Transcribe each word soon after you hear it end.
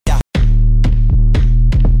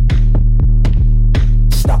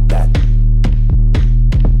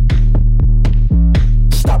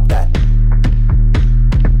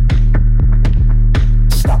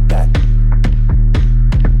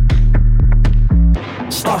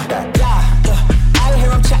Stop that. I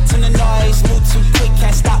hear him chat to the noise. Move too quick,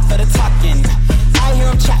 can't stop for the talking. I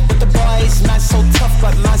hear him chat with the boys. Man so tough,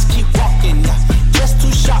 but mans keep walking. Just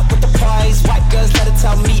too sharp with the prize. White girls let her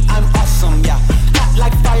tell me I'm awesome. Hot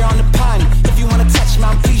like fire on the pan. If you wanna touch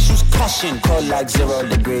man, please use caution. Cold like 0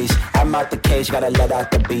 degrees. I'm out the cage, gotta let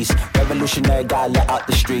out the beast. Revolutionary, gotta let out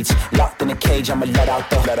the streets. Locked in a cage, I'ma let out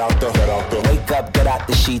the. Wake up, get out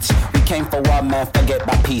the sheets. We came for war, man, forget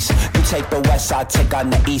my peace. You take the west, I take on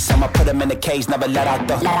the east. I'ma put him in the cage, never let out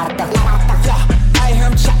the. I hear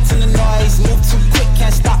him chat to the noise. Move too quick,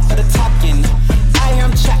 can't stop for the talking. I hear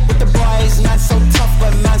him chat with the boys. Man so tough,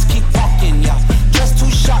 but mans keep walking. Just too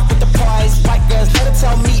sharp with the prize. White girls, let her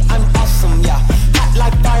tell me I'm awesome. Hot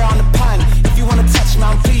like fire on the pan. If you wanna touch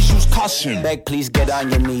man, please use caution. Beg, please get on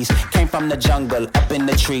your knees. Came from the jungle, up in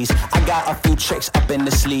the trees. I got a few tricks up in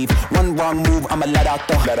the sleeve. One wrong move, I'ma let out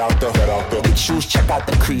the. Big shoes, check out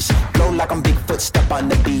the crease. Blow like I'm Bigfoot, step on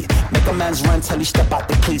the beat. Make a man's run till he step out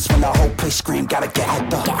the cleats. When the whole place scream, gotta get out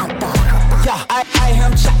the. I hear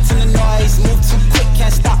him chat to the noise. Move too quick,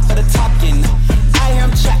 can't stop for the talking. I hear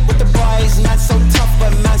him chat with the boys. Man so tough,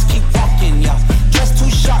 but mans keep walking. Just too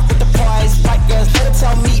sharp with the prize. White girls, let her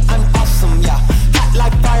tell me I'm awesome. Hot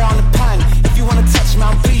like fire on the pan. If you wanna touch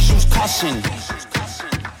man, please use caution.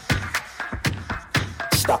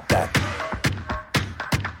 Stop that.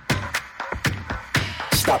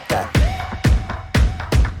 Stop that.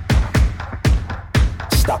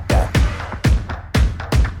 Stop that.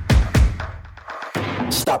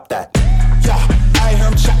 Stop that. I hear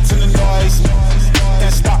him chat to the noise.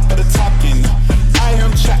 Can't stop for the talking. I hear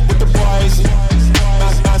him chat with the boys.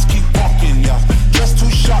 Mans keep walking, Just too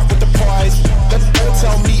sharp with the prize. Let her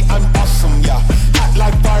tell me I'm awesome, Hot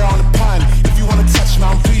like fire on the pan. If you wanna touch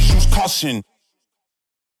man, please use caution.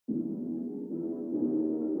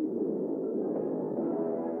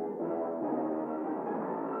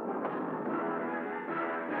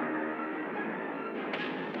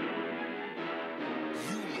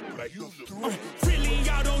 Really,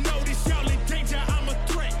 y'all don't know this, y'all in danger. I'm a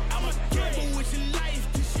threat. I'm a gamble with your life,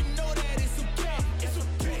 cause you know that it's okay. It's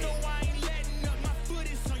okay. You know I ain't letting up, my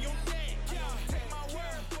foot is on your neck. Take my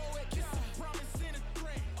word for it, it's a promise and a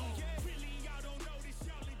threat. Really, y'all don't know this,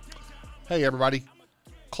 y'all in danger. Hey everybody,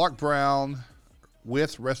 Clark Brown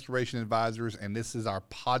with Restoration Advisors, and this is our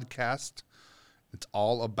podcast. It's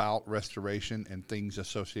all about restoration and things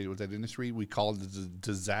associated with that industry. We call it the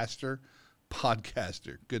Disaster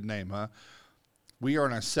Podcaster. Good name, huh? We are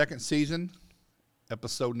in our second season,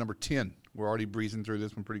 episode number 10. We're already breezing through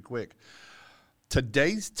this one pretty quick.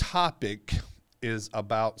 Today's topic is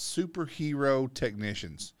about superhero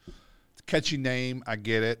technicians. It's a catchy name, I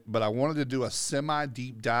get it, but I wanted to do a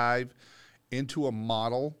semi-deep dive into a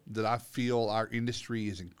model that I feel our industry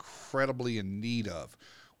is incredibly in need of.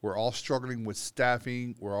 We're all struggling with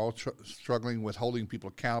staffing. We're all struggling with holding people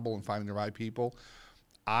accountable and finding the right people.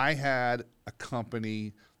 I had a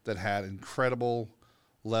company that had incredible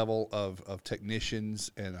level of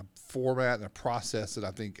technicians and a format and a process that I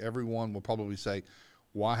think everyone will probably say,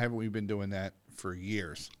 why haven't we been doing that for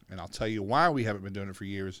years? And I'll tell you why we haven't been doing it for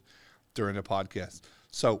years during the podcast.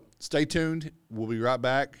 So stay tuned. We'll be right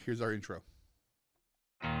back. Here's our intro.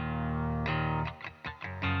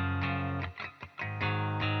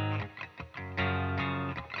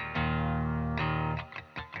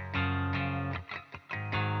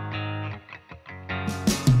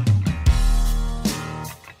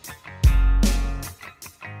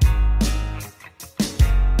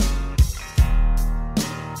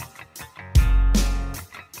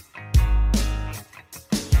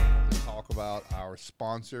 Our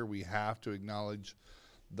sponsor, we have to acknowledge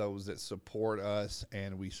those that support us,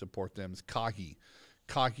 and we support them. It's Kaki,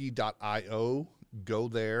 Kaki.io. Go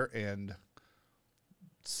there and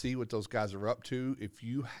see what those guys are up to. If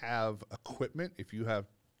you have equipment, if you have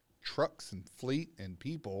trucks and fleet and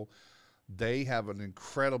people, they have an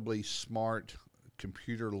incredibly smart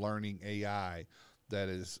computer learning AI that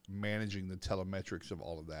is managing the telemetrics of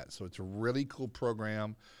all of that. So it's a really cool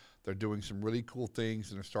program. They're doing some really cool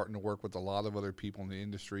things, and they're starting to work with a lot of other people in the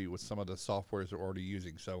industry with some of the softwares they're already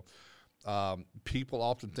using. So people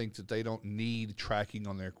often think that they don't need tracking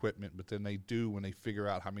on their equipment, but then they do when they figure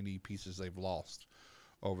out how many pieces they've lost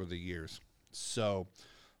over the years. So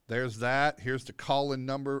there's that. Here's the call-in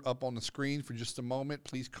number up on the screen for just a moment.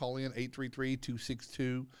 Please call in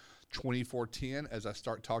 833-262-2410 as I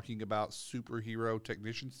start talking about superhero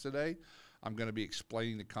technicians today. I'm going to be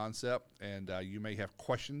explaining the concept, and you may have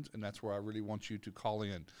questions, and that's where I really want you to call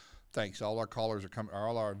in. Thanks. All our callers are coming.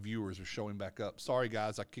 All our viewers are showing back up. Sorry,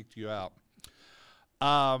 guys, I kicked you out.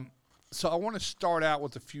 So I want to start out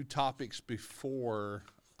with a few topics before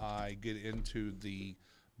I get into the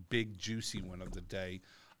big juicy one of the day.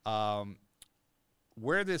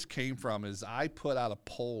 Where this came from is I put out a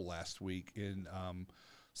poll last week in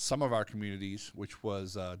some of our communities, which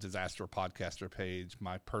was Disaster Podcaster page,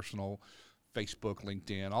 my personal Facebook,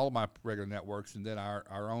 LinkedIn, all of my regular networks, and then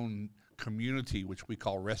our own community, which we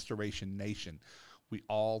call Restoration Nation. We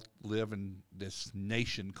all live in this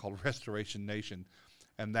nation called Restoration Nation,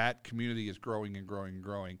 and that community is growing and growing and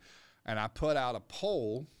growing. And I put out a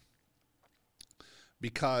poll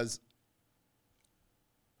because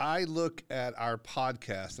I look at our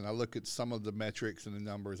podcast and I look at some of the metrics and the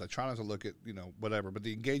numbers. I try not to look at, whatever, but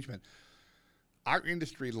the engagement. Our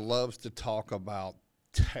industry loves to talk about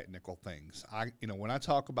technical things. When I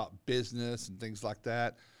talk about business and things like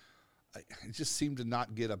that, it just seemed to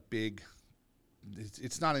not get a big,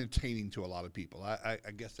 it's not entertaining to a lot of people. I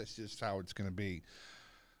guess that's just how it's going to be.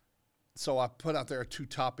 So I put out there 2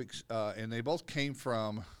 topics, and they both came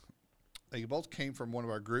from one of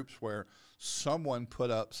our groups where someone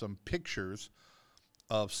put up some pictures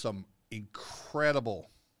of some incredible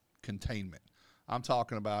containment. I'm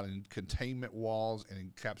talking about in containment walls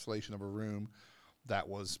and encapsulation of a room that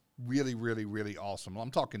was really, really, really awesome.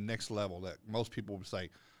 I'm talking next level that most people would say,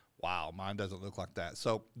 wow, mine doesn't look like that.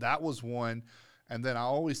 So that was one. And then I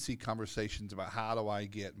always see conversations about how do I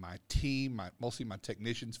get my team, mostly my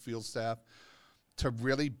technicians, field staff, to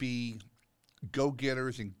really be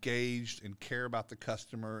go-getters, engaged, and care about the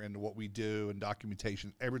customer and what we do and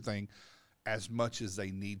documentation, everything, as much as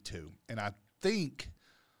they need to. And I think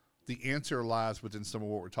the answer lies within some of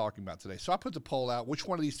what we're talking about today. So I put the poll out. Which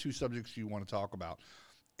one of these 2 subjects do you want to talk about?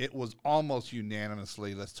 It was almost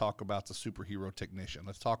unanimously, let's talk about the superhero technician.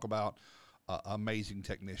 Let's talk about amazing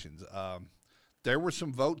technicians. There were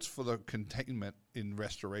some votes for the containment in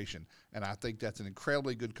restoration, and I think that's an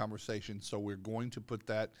incredibly good conversation. So we're going to put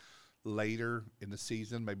that later in the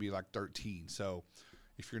season, maybe like 13. So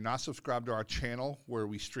if you're not subscribed to our channel, where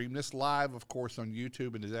we stream this live, of course, on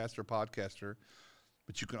YouTube and Disaster Podcaster,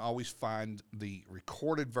 but you can always find the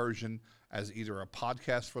recorded version as either a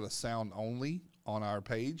podcast for the sound only on our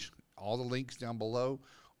page, all the links down below,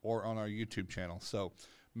 or on our YouTube channel. So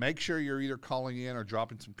make sure you're either calling in or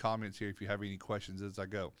dropping some comments here if you have any questions as I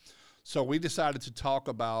go. So we decided to talk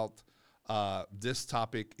about this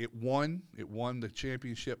topic. It won the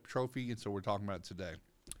championship trophy, and so we're talking about it today.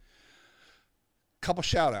 Couple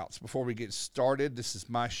shout outs before we get started. This is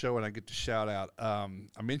my show and I get to shout out. I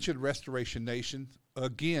mentioned Restoration Nation.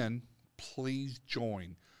 Again, please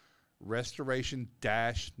join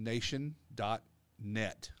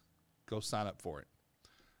restoration-nation.net. Go sign up for it.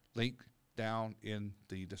 Link down in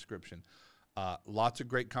the description. Lots of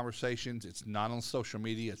great conversations. It's not on social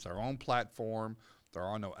media. It's our own platform. There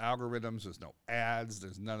are no algorithms. There's no ads.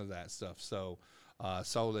 There's none of that stuff. So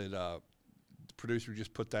the producer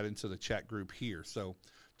just put that into the chat group here. So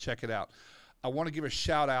check it out. I want to give a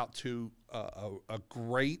shout out to a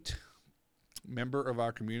great member of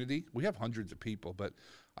our community. We have hundreds of people, but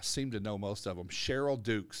I seem to know most of them. Cheryl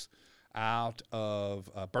Dukes out of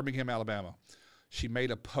Birmingham, Alabama. She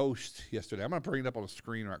made a post yesterday. I'm going to bring it up on the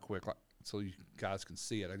screen right quick so you guys can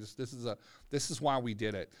see it. This is why we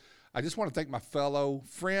did it. I just want to thank my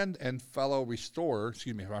friend and fellow restorer,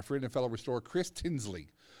 Chris Tinsley,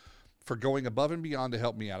 for going above and beyond to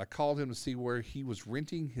help me out. I called him to see where he was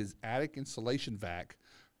renting his attic insulation vac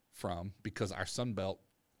from because our Sunbelt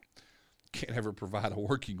can't ever provide a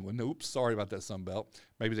working one. Oops, sorry about that, Sunbelt.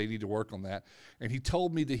 Maybe they need to work on that. And he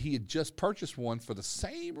told me that he had just purchased one for the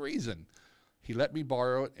same reason. He let me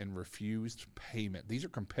borrow it and refused payment. These are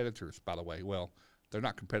competitors, by the way. Well, they're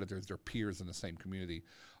not competitors. They're peers in the same community.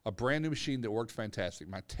 A brand new machine that worked fantastic.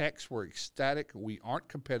 My techs were ecstatic. We aren't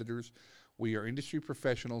competitors. We are industry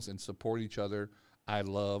professionals and support each other. I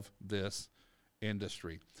love this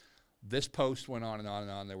industry. This post went on and on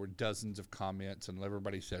and on. There were dozens of comments, and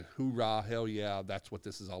everybody said, hoorah, hell yeah, that's what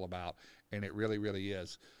this is all about. And it really, really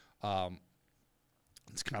is.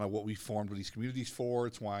 It's kind of what we formed with these communities for.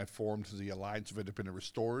 It's why I formed the Alliance of Independent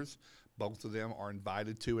Restorers. Both of them are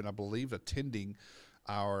invited to, and I believe attending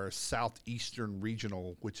our Southeastern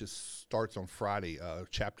Regional, which starts on Friday,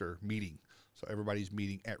 chapter meeting. So everybody's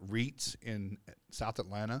meeting at REITs in South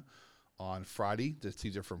Atlanta on Friday. That's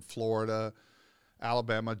either from Florida,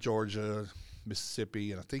 Alabama, Georgia,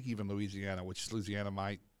 Mississippi, and I think even Louisiana, which Louisiana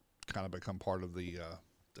might kind of become part of the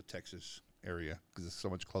Texas area because it's so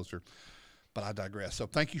much closer. But I digress. So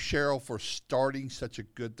thank you, Cheryl, for starting such a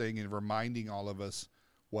good thing and reminding all of us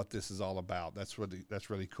what this is all about. That's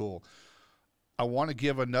really cool. I want to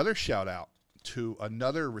give another shout out to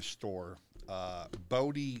another restorer,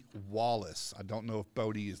 Bodie Wallace. I don't know if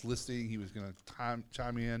Bodie is listening. He was going to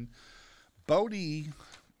chime in. Bodie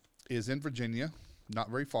is in Virginia, not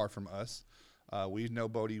very far from us. We know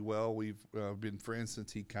Bodie well. We've been friends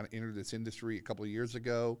since he kind of entered this industry a couple of years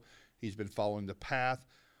ago. He's been following the path,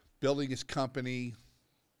 building his company,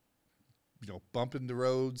 bumping the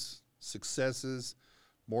roads, successes,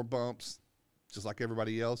 more bumps, just like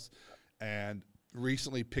everybody else. And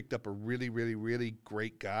recently picked up a really, really, really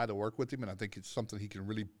great guy to work with him, and I think it's something he can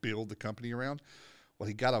really build the company around. Well,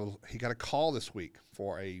 he got a call this week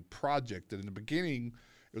for a project that in the beginning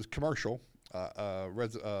it was commercial,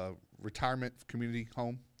 retirement community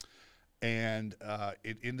home, and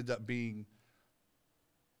it ended up being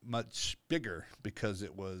much bigger because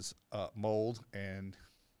it was mold and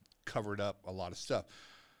covered up a lot of stuff.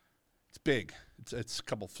 It's big. It's a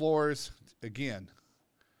couple floors. Again,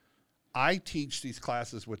 I teach these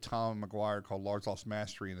classes with Tom McGuire called Large Loss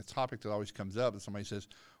Mastery, and the topic that always comes up is somebody says,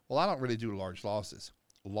 well, I don't really do large losses.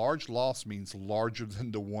 Large loss means larger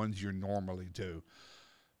than the ones you normally do,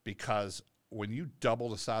 because when you double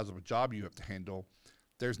the size of a job you have to handle,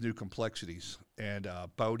 there's new complexities. And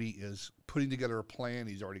Bodie is putting together a plan.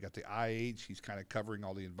 He's already got the IH. He's kind of covering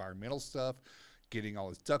all the environmental stuff, getting all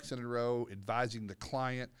his ducks in a row, advising the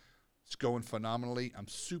client. It's going phenomenally. I'm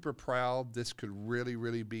super proud. This could really,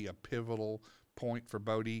 really be a pivotal point for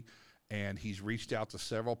Bodie. And he's reached out to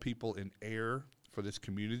several people in AIR for this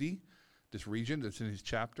community, this region that's in his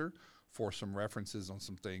chapter, for some references on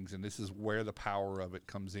some things. And this is where the power of it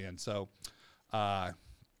comes in. So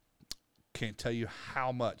can't tell you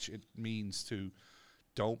how much it means to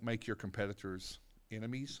don't make your competitors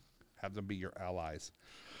enemies. Have them be your allies.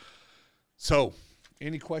 So,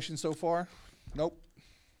 any questions so far? Nope.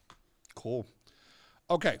 Cool.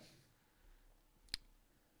 Okay.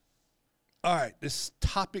 All right. This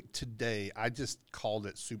topic today, I just called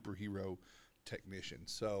it superhero technician.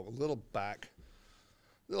 So a little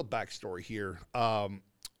backstory here.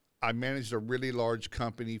 I managed a really large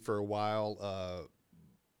company for a while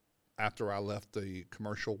after I left the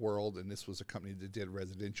commercial world, and this was a company that did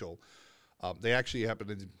residential. They actually happen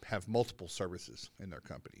to have multiple services in their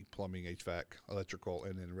company: plumbing, HVAC, electrical,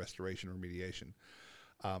 and then restoration remediation.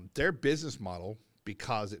 Their business model,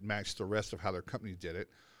 because it matched the rest of how their company did it,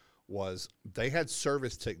 was they had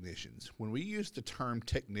service technicians. When we use the term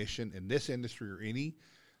technician in this industry or any,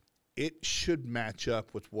 it should match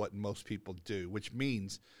up with what most people do, which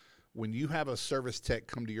means when you have a service tech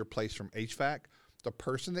come to your place from HVAC, the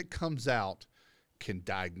person that comes out can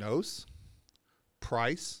diagnose,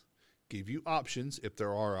 price, give you options if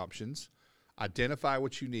there are options, identify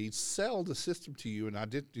what you need, sell the system to you,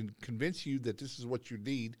 and convince you that this is what you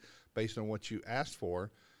need based on what you asked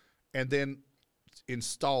for, and then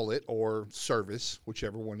install it or service,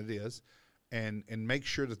 whichever one it is, and make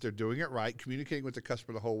sure that they're doing it right, communicating with the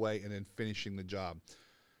customer the whole way, and then finishing the job.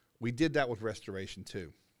 We did that with restoration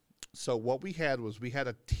too. So what we had was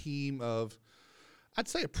a team of, I'd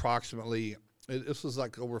say approximately, this was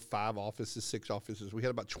like over 5 offices, 6 offices. We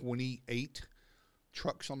had about 28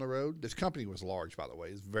 trucks on the road. This company was large, by the way.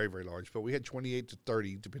 It's very, very large. But we had 28 to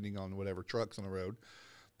 30, depending on whatever trucks on the road.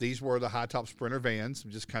 These were the high-top Sprinter vans.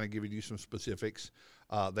 I'm just kind of giving you some specifics.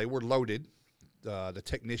 They were loaded. The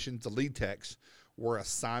technicians, the lead techs, were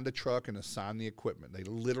assigned a truck and assigned the equipment. They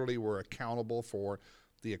literally were accountable for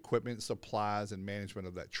the equipment, supplies, and management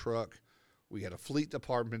of that truck. We had a fleet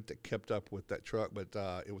department that kept up with that truck, but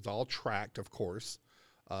it was all tracked, of course.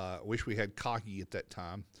 I wish we had Cocky at that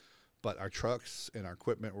time, but our trucks and our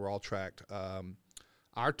equipment were all tracked.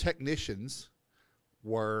 Our technicians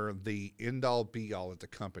were the end-all, be-all at the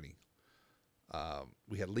company.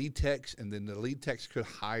 We had lead techs, and then the lead techs could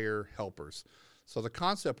hire helpers. So the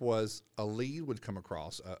concept was a lead would come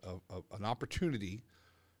across, an opportunity.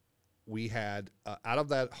 We had, out of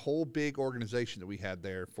that whole big organization that we had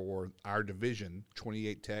there for our division,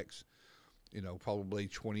 28 techs, probably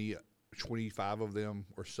 25 of them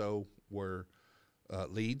or so were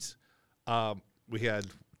leads. We had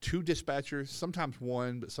 2 dispatchers, sometimes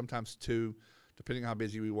 1, but sometimes 2, depending on how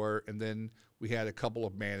busy we were. And then we had a couple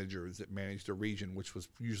of managers that managed a region, which was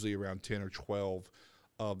usually around 10 or 12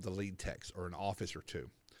 of the lead techs, or an office or 2.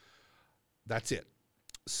 That's it.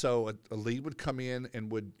 So a lead would come in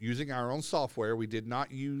and would, using our own software, we did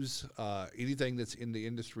not use anything that's in the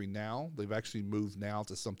industry now. They've actually moved now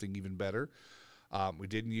to something even better. We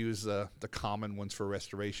didn't use the common ones for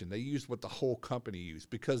restoration. They used what the whole company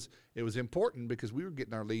used, because it was important, because we were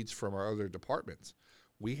getting our leads from our other departments.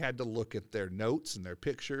 We had to look at their notes and their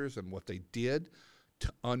pictures and what they did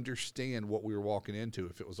to understand what we were walking into.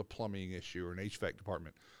 If it was a plumbing issue or an HVAC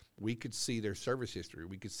department, we could see their service history.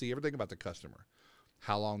 We could see everything about the customer,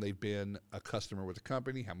 how long they've been a customer with the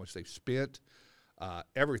company, how much they've spent,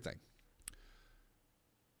 everything.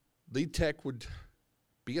 Lead tech would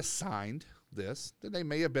be assigned this, then they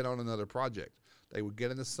may have been on another project. They would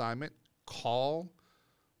get an assignment, call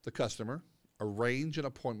the customer, arrange an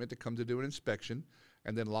appointment to come to do an inspection,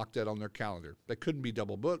 and then lock that on their calendar. They couldn't be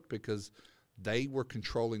double booked because they were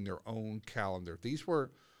controlling their own calendar. These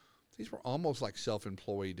were almost like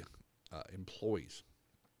self-employed employees.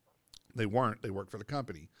 They weren't. They worked for the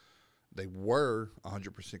company. They were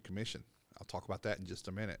 100% commission. I'll talk about that in just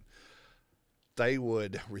a minute. They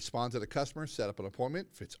would respond to the customer, set up an appointment.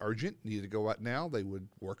 If it's urgent, needed to go out now, they would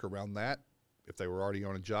work around that. If they were already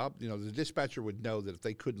on a job, the dispatcher would know that if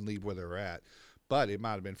they couldn't leave where they were at, but it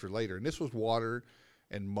might have been for later. And this was water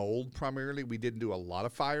and mold primarily. We didn't do a lot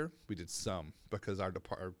of fire. We did some because our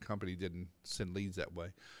company didn't send leads that way.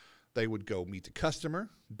 They would go meet the customer.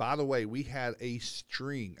 By the way, we had a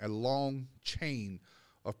long chain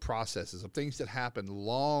of processes of things that happened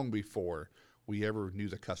long before we ever knew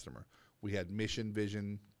the customer. We had mission,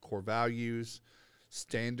 vision, core values,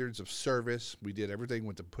 standards of service. We did everything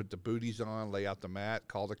with to put the booties on, lay out the mat,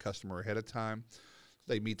 call the customer ahead of time.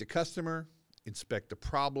 They meet the customer, inspect the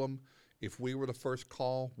problem. If we were the first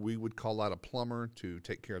call, we would call out a plumber to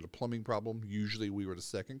take care of the plumbing problem. Usually we were the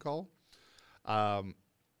second call.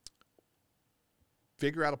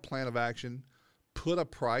 Figure out a plan of action, put a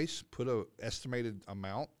price, put an estimated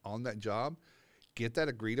amount on that job, get that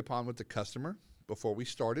agreed upon with the customer before we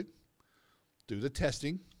started, do the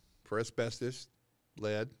testing for asbestos,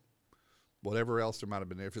 lead, whatever else there might have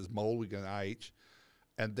been there. If it's mold, we get an IH.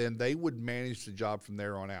 And then they would manage the job from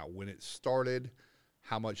there on out. When it started,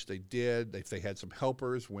 how much they did, if they had some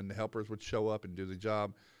helpers, when the helpers would show up and do the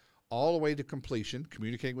job, all the way to completion,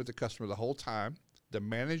 communicating with the customer the whole time. The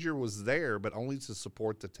manager was there, but only to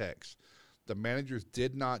support the techs. The managers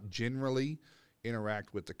did not generally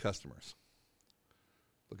interact with the customers.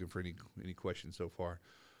 Looking for any questions so far.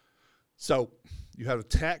 So you have a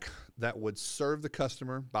tech that would serve the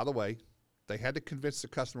customer. By the way, they had to convince the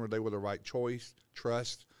customer they were the right choice,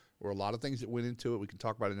 trust, or a lot of things that went into it. We can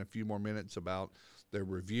talk about it in a few more minutes about their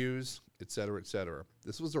reviews, et cetera, et cetera.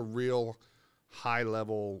 This was a real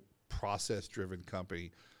high-level, process-driven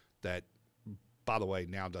company that, by the way,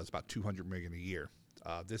 now does about $200 million a year.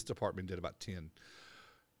 This department did about 10.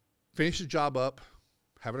 Finish the job up,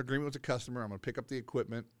 have an agreement with the customer. I'm going to pick up the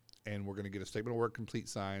equipment, and we're going to get a statement of work complete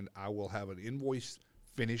signed. I will have an invoice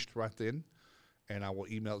finished right then, and I will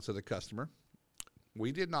email it to the customer.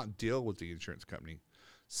 We did not deal with the insurance company.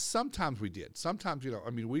 Sometimes we did. Sometimes,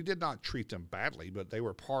 we did not treat them badly, but they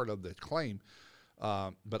were part of the claim.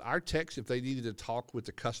 But our techs, if they needed to talk with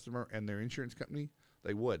the customer and their insurance company,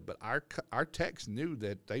 they would. But our techs knew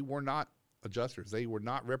that they were not adjusters. They were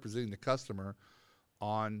not representing the customer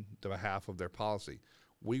on the behalf of their policy.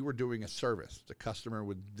 We were doing a service. The customer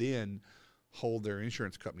would then hold their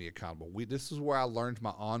insurance company accountable. This is where I learned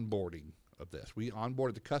my onboarding of this. We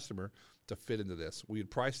onboarded the customer to fit into this. We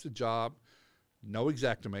had priced the job, no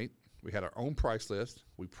Xactimate. We had our own price list.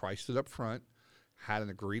 We priced it up front, had an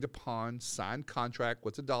agreed upon signed contract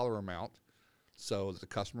with a dollar amount so that the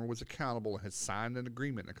customer was accountable and had signed an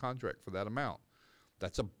agreement and a contract for that amount.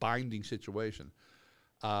 That's a binding situation.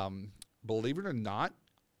 Believe it or not,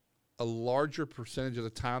 a larger percentage of the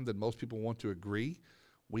time than most people want to agree,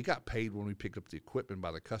 we got paid when we picked up the equipment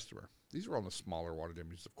by the customer. These were on the smaller water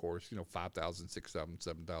damages, of course, 5,000, 6,000,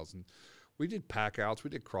 7,000. We did pack outs. We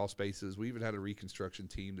did crawl spaces. We even had a reconstruction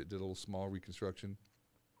team that did a little small reconstruction.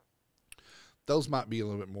 Those might be a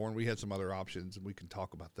little bit more, and we had some other options, and we can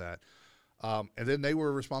talk about that. And then they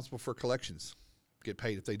were responsible for collections, get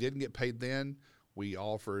paid. If they didn't get paid then, we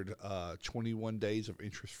offered 21 days of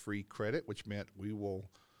interest-free credit, which meant we will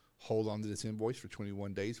hold on to this invoice for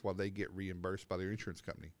 21 days while they get reimbursed by their insurance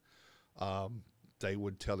company. They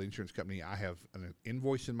would tell the insurance company, I have an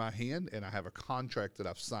invoice in my hand and I have a contract that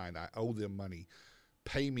I've signed. I owe them money.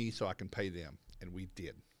 Pay me so I can pay them. And we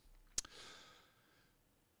did.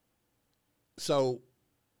 So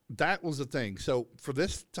that was the thing. So for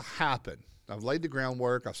this to happen, I've laid the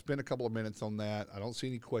groundwork. I've spent a couple of minutes on that. I don't see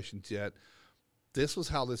any questions yet. This was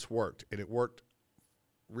how this worked. And it worked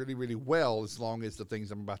really, really well as long as the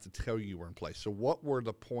things I'm about to tell you were in place. So what were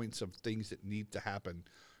the points of things that need to happen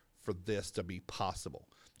for this to be possible?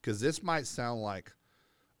 Because this might sound like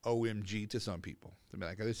OMG to some people. I mean,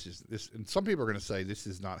 like, this, and some people are going to say, this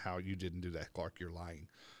is not how you didn't do that, Clark. You're lying.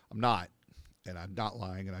 I'm not, and I'm not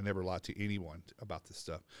lying, and I never lie to anyone about this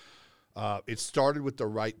stuff. It started with the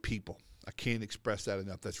right people. I can't express that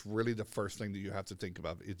enough. That's really the first thing that you have to think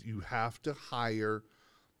about. You have to hire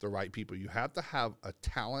the right people. You have to have a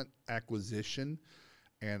talent acquisition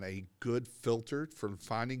and a good filter for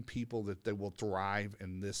finding people that they will thrive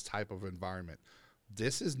in this type of environment.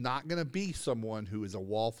 This is not going to be someone who is a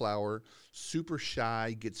wallflower, super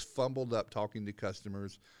shy, gets fumbled up talking to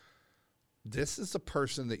customers. This is the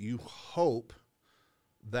person that you hope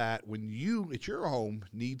that when you at your home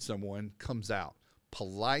need someone, comes out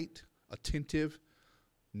polite, attentive,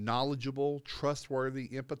 knowledgeable, trustworthy,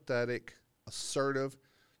 empathetic, assertive,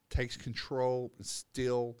 takes control, and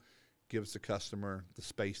still gives the customer the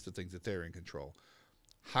space to think that they're in control.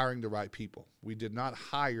 Hiring the right people. We did not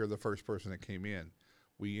hire the first person that came in.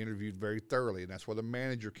 We interviewed very thoroughly, and that's where the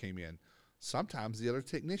manager came in. Sometimes the other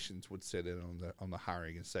technicians would sit in on the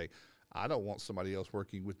hiring and say, I don't want somebody else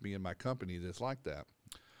working with me in my company that's like that.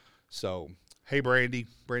 So, hey, Brandy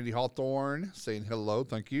Hawthorne saying hello.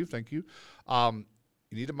 Thank you. You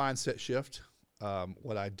need a mindset shift.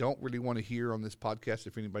 What I don't really want to hear on this podcast,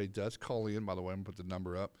 if anybody does call in, by the way, I'm going to put the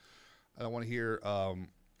number up. I don't want to hear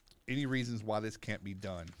any reasons why this can't be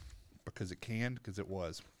done, because it can, because it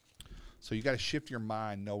was. So you got to shift your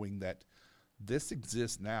mind knowing that this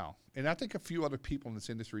exists now. And I think a few other people in this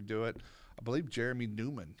industry do it. I believe Jeremy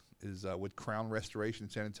Newman is with Crown Restoration in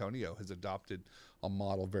San Antonio has adopted a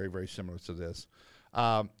model very, very similar to this.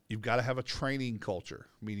 You've got to have a training culture,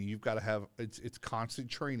 meaning you've got to have, it's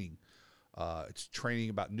constant training. It's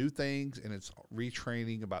training about new things, and it's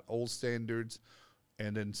retraining about old standards.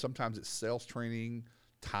 And then sometimes it's sales training,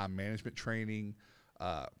 time management training,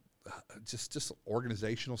 just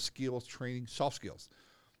organizational skills training, soft skills.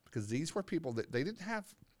 Because these were people that they didn't have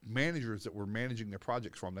managers that were managing their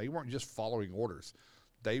projects from. They weren't just following orders.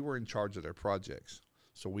 They were in charge of their projects.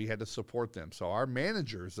 So we had to support them. So our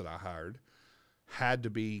managers that I hired had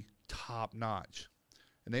to be top notch.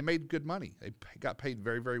 And they made good money. They got paid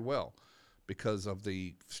very, very well because of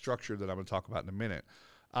the structure that I'm going to talk about in a minute.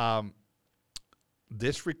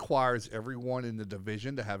 This requires everyone in the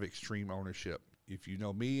division to have extreme ownership. If you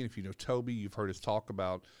know me and if you know Toby, you've heard us talk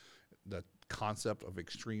about the concept of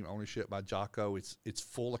extreme ownership by Jocko. It's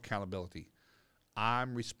full accountability.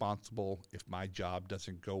 I'm responsible if my job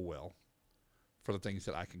doesn't go well for the things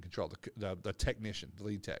that I can control. The technician, the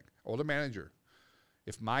lead tech, or the manager.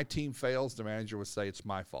 If my team fails, the manager would say it's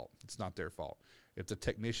my fault. It's not their fault. If the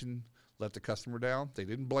technician let the customer down, they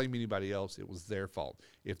didn't blame anybody else. It was their fault.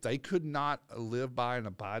 If they could not live by and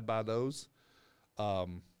abide by those,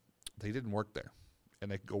 they didn't work there.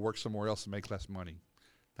 And they could go work somewhere else and make less money.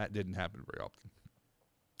 That didn't happen very often.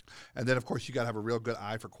 And then, of course, you got to have a real good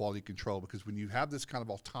eye for quality control, because when you have this kind of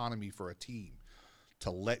autonomy for a team to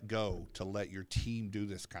let go, to let your team do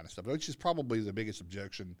this kind of stuff, which is probably the biggest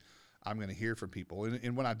objection I'm going to hear from people.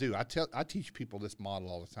 And when I do, I teach people this model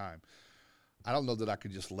all the time. I don't know that I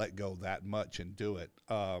could just let go that much and do it.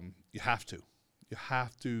 You have to. You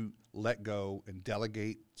have to let go and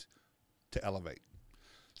delegate to elevate.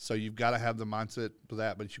 So you've got to have the mindset for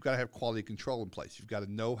that, but you've got to have quality control in place. You've got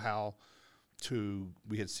to know how to,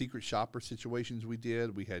 we had secret shopper situations we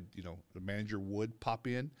did. We had, the manager would pop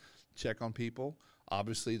in, check on people.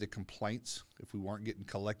 Obviously, the complaints, if we weren't getting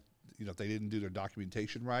if they didn't do their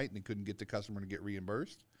documentation right and they couldn't get the customer to get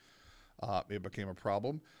reimbursed, it became a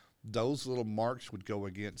problem. Those little marks would go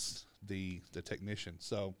against the technician.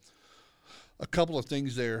 So a couple of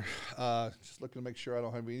things there. Just looking to make sure I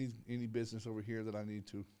don't have any business over here that I need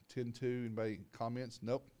to tend to. Anybody comments?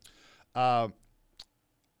 Nope.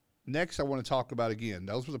 Next, I want to talk about, again,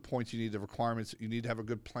 those were the points you need, the requirements. You need to have a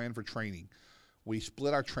good plan for training. We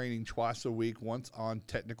split our training twice a week, once on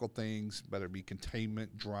technical things, whether it be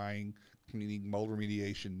containment, drying, cleaning, mold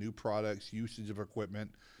remediation, new products, usage of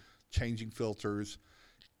equipment, changing filters.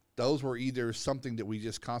 Those were either something that we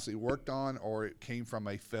just constantly worked on, or it came from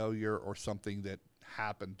a failure or something that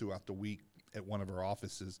happened throughout the week at one of our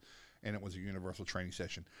offices, and it was a universal training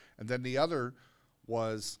session. And then the other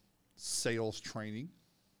was sales training,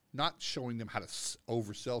 not showing them how to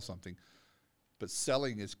oversell something, but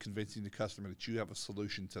selling is convincing the customer that you have a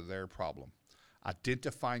solution to their problem.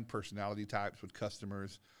 Identifying personality types with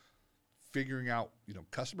customers, figuring out,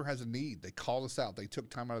 customer has a need. They called us out. They took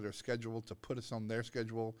time out of their schedule to put us on their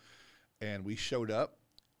schedule, and we showed up.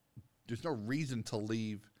 There's no reason to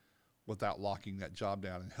leave without locking that job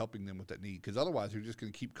down and helping them with that need, because otherwise you're just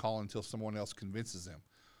going to keep calling until someone else convinces them.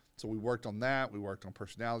 So we worked on that. We worked on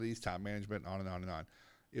personalities, time management, on and on and on.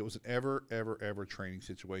 It was an ever training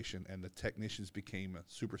situation, and the technicians became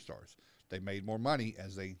superstars. They made more money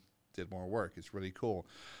as they did more work. It's really cool.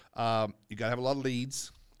 You got to have a lot of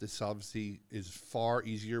leads. This obviously is far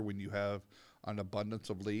easier when you have an abundance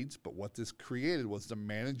of leads, but what this created was the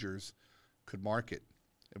managers could market.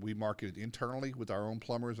 And we marketed internally with our own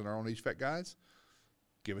plumbers and our own HVAC guys.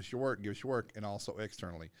 Give us your work, and also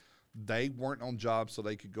externally. They weren't on jobs so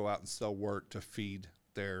they could go out and sell work to feed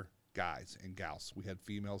their guys and gals. We had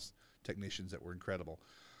females technicians that were incredible.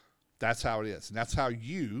 That's how it is. And that's how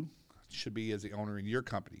you should be as the owner in your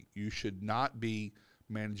company. You should not be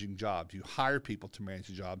managing jobs. You hire people to manage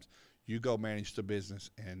the jobs. You go manage the business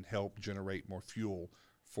and help generate more fuel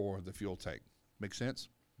for the fuel tank. Make sense?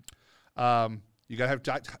 You got to have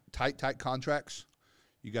tight contracts.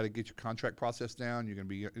 You got to get your contract process down. You're going to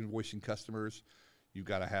be invoicing customers. You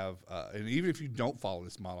got to have, and even if you don't follow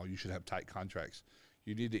this model, you should have tight contracts.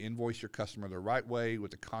 You need to invoice your customer the right way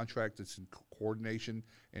with a contract that's in coordination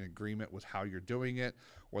and agreement with how you're doing it,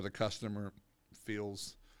 or the customer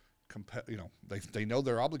feels, they know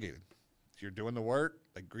they're obligated. If you're doing the work,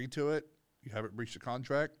 they agree to it, you haven't breached the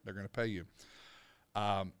contract, they're going to pay you.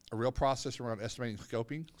 A real process around estimating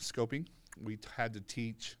scoping. We had to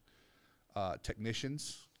teach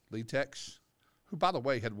technicians, lead techs, who, by the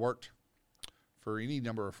way, had worked for any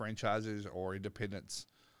number of franchises or independents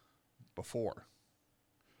before.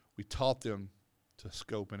 We taught them to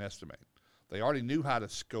scope and estimate. They already knew how to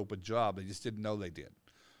scope a job. They just didn't know they did.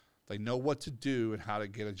 They know what to do and how to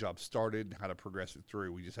get a job started and how to progress it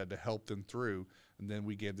through. We just had to help them through, and then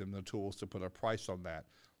we gave them the tools to put a price on that.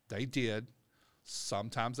 They did.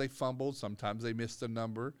 Sometimes they fumbled. Sometimes they missed a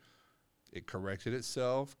number. It corrected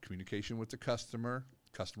itself. Communication with the customer.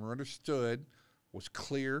 Customer understood, was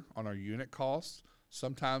clear on our unit costs.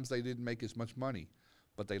 Sometimes they didn't make as much money,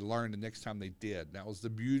 but they learned the next time they did. That was the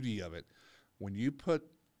beauty of it. When you put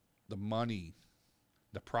the money,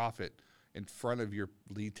 the profit, in front of your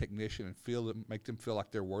lead technician and make them feel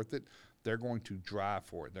like they're worth it, they're going to drive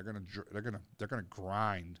for it. They're going to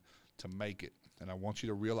grind to make it. And I want you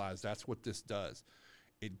to realize that's what this does.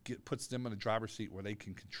 It puts them in a driver's seat where they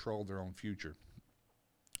can control their own future.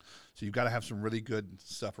 So you've got to have some really good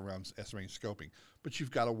stuff around estimating scoping, but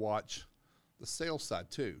you've got to watch the sales side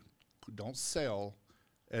too. Don't sell,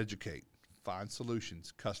 educate, find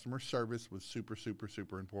solutions. Customer service was super, super,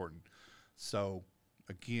 super important. So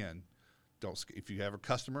again, if you have a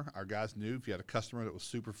customer, our guys knew if you had a customer that was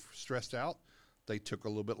super stressed out, they took a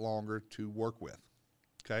little bit longer to work with,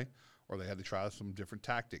 okay? Or they had to try some different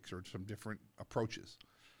tactics or some different approaches.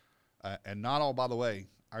 And not all, by the way,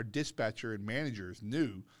 our dispatcher and managers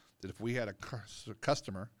knew that if we had a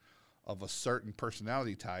customer of a certain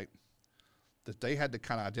personality type, that they had to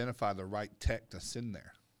kind of identify the right tech to send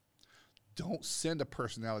there. Don't send a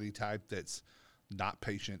personality type that's not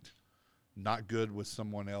patient, not good with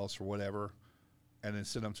someone else or whatever, and then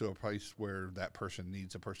send them to a place where that person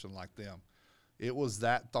needs a person like them. It was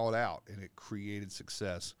that thought out, and it created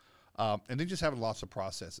success. And then just having lots of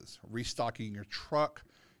processes, restocking your truck,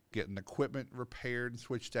 getting equipment repaired and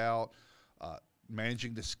switched out,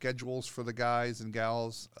 managing the schedules for the guys and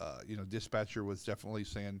gals. Dispatcher was definitely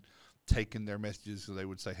taking their messages, so they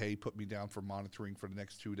would say, hey, put me down for monitoring for the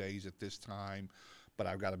next 2 days at this time, but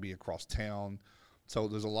I've got to be across town. So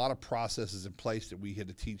there's a lot of processes in place that we had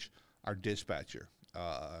to teach our dispatcher.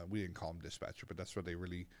 We didn't call them dispatcher, but that's what they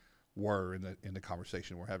really were in the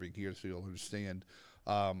conversation we're having here, so you'll understand.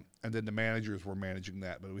 And then the managers were managing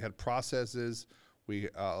that. But we had processes. We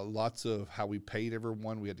lots of how we paid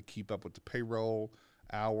everyone. We had to keep up with the payroll,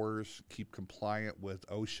 hours, keep compliant with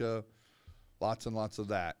OSHA, lots and lots of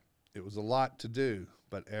that. It was a lot to do,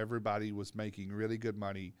 but everybody was making really good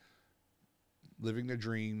money, living their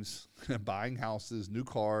dreams, buying houses, new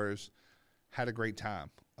cars, had a great time.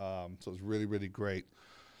 So it was really, really great.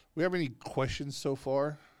 We have any questions so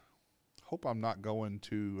far? Hope I'm not going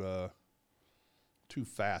too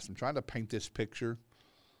fast. I'm trying to paint this picture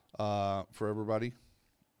for everybody.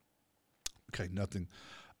 Okay, nothing.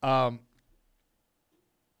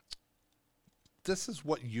 This is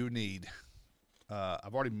what you need.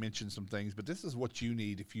 I've already mentioned some things, but this is what you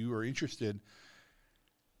need if you are interested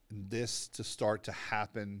in this to start to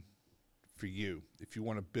happen for you. If you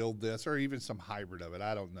want to build this or even some hybrid of it,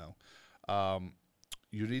 I don't know.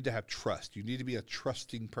 You need to have trust. You need to be a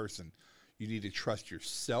trusting person. You need to trust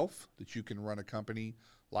yourself that you can run a company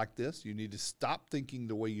like this. You need to stop thinking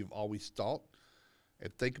the way you've always thought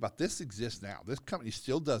and think about this exists now. This company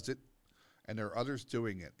still does it, and there are others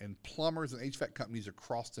doing it. And plumbers and HVAC companies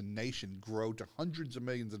across the nation grow to hundreds of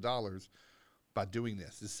millions of dollars by doing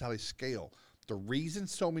this. This is how they scale. The reason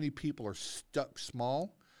so many people are stuck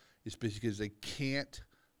small is because they can't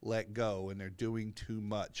let go and they're doing too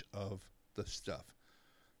much of the stuff.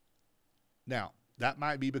 Now, that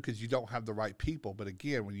might be because you don't have the right people. But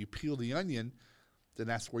again, when you peel the onion, then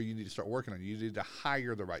that's where you need to start working on. You need to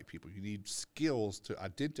hire the right people. You need skills to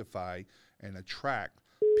identify and attract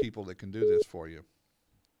people that can do this for you.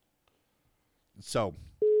 So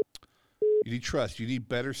you need trust. You need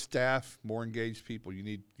better staff, more engaged people. You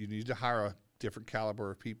need to hire a different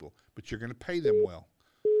caliber of people, but you're going to pay them well.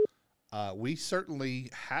 We certainly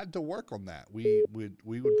had to work on that. We would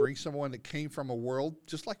bring someone that came from a world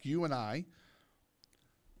just like you and I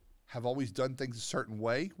have always done things a certain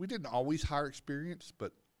way. We didn't always hire experience,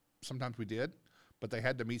 but sometimes we did. But they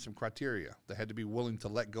had to meet some criteria. They had to be willing to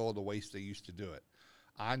let go of the ways they used to do it.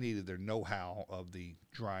 I needed their know-how of the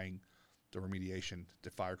drying, the remediation,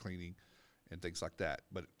 the fire cleaning, and things like that.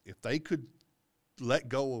 But if they could let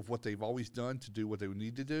go of what they've always done to do what they would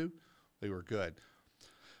need to do, they were good.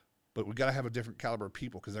 But we got to have a different caliber of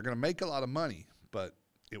people because they're going to make a lot of money, but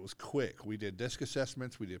it was quick. We did DISC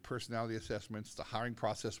assessments. We did personality assessments. The hiring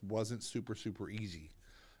process wasn't super, super easy,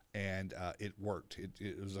 and it worked.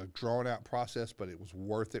 It was a drawn-out process, but it was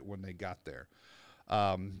worth it when they got there.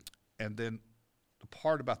 And then the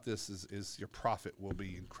part about this is your profit will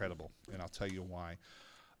be incredible, and I'll tell you why.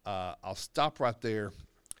 I'll stop right there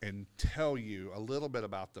and tell you a little bit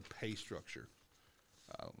about the pay structure.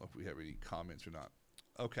 I don't know if we have any comments or not.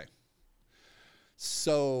 Okay.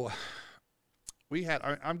 So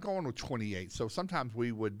I'm going with 28. So sometimes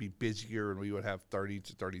we would be busier and we would have 30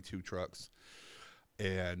 to 32 trucks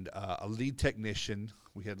and a lead technician.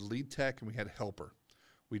 We had lead tech and we had helper.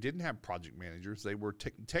 We didn't have project managers. They were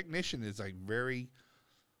technician is a very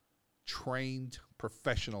trained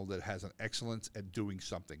professional that has an excellence at doing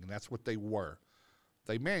something, and that's what they were.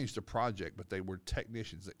 They managed a project, but they were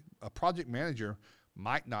technicians. A project manager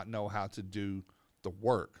might not know how to do the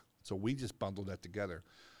work, so we just bundled that together.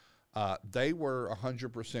 They were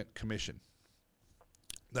 100% commission.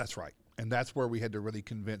 That's right, and that's where we had to really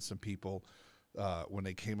convince some people when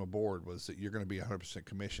they came aboard was that you're going to be 100%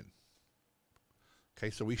 commission. Okay,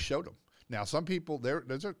 so we showed them. Now, some people,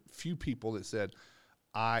 there's a few people that said,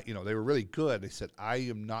 they were really good. They said, I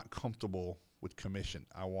am not comfortable with commission.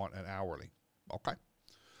 I want an hourly. Okay.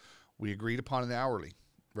 We agreed upon an hourly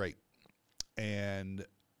rate. And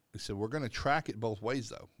we said, we're going to track it both ways,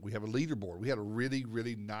 though. We have a leaderboard. We had a really,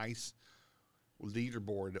 really nice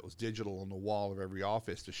leaderboard that was digital on the wall of every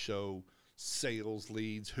office to show sales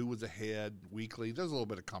leads, who was ahead weekly. There's a little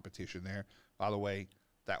bit of competition there. By the way,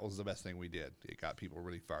 that was the best thing we did. It got people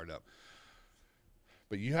really fired up.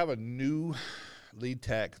 But you have a new lead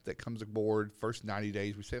tech that comes aboard first 90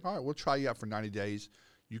 days. We say, all right, we'll try you out for 90 days.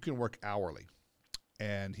 You can work hourly.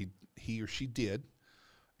 And he or she did.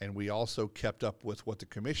 And we also kept up with what the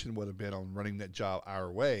commission would have been on running that job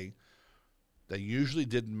our way. They usually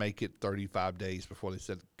didn't make it 35 days before they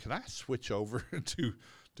said, can I switch over to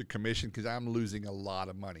commission because I'm losing a lot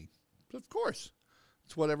of money? But of course.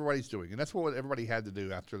 It's what everybody's doing. And that's what everybody had to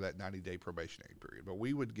do after that 90-day probationary period. But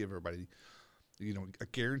we would give everybody, a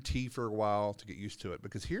guarantee for a while to get used to it.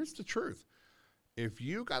 Because here's the truth. If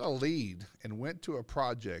you got a lead and went to a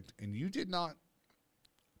project and you did not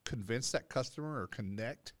convince that customer or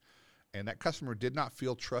connect, and that customer did not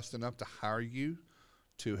feel trust enough to hire you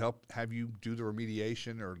to help have you do the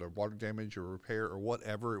remediation or the water damage or repair or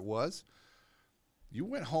whatever it was, you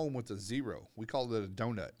went home with a zero. We called it a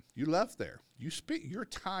donut. You left there. You spent your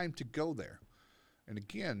time to go there. And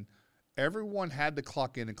again, everyone had to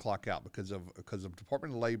clock in and clock out because of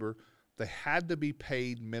Department of Labor. They had to be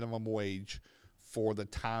paid minimum wage for the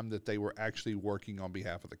time that they were actually working on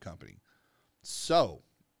behalf of the company. So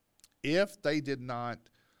if they did not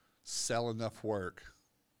sell enough work,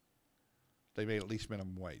 they made at least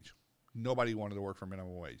minimum wage. Nobody wanted to work for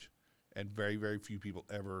minimum wage. And very, very few people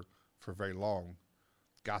ever, for very long,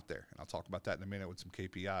 got there. And I'll talk about that in a minute with some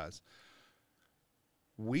KPIs.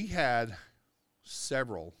 We had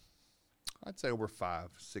several, I'd say over 5,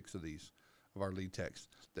 6 of these, of our lead techs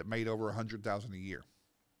that made over $100,000 a year.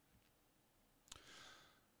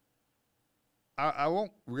 I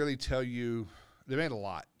won't really tell you. They made a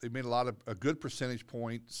lot. They made a good percentage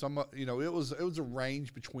point. Some, it was a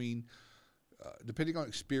range between, depending on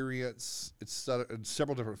experience, it's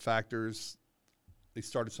several different factors. They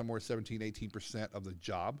started somewhere 17, 18% of the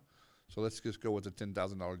job. So let's just go with a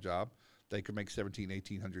 $10,000 job. They could make $1,700,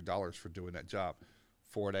 $1,800 for doing that job.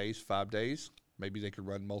 4 days, 5 days, maybe they could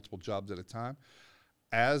run multiple jobs at a time.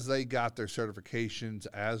 As they got their certifications,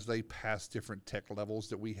 as they passed different tech levels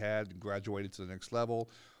that we had and graduated to the next level,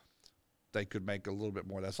 they could make a little bit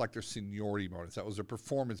more. That's like their seniority bonus. That was their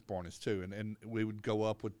performance bonus too. And we would go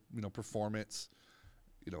up with, performance,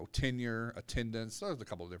 tenure, attendance. So there's a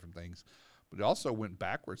couple of different things. But it also went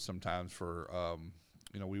backwards sometimes for,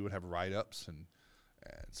 we would have write-ups and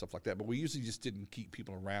stuff like that. But we usually just didn't keep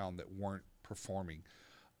people around that weren't performing.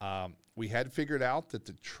 We had figured out that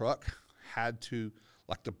the truck had to,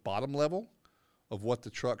 like the bottom level of what the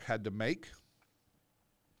truck had to make,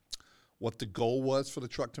 what the goal was for the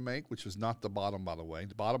truck to make, which was not the bottom, by the way.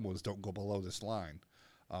 The bottom was don't go below this line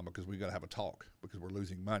because we got to have a talk because we're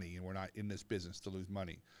losing money and we're not in this business to lose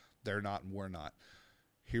money. They're not and we're not.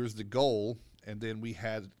 Here's the goal. And then we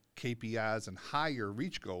had KPIs and higher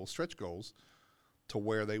reach goals, stretch goals, to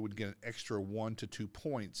where they would get an extra 1 to 2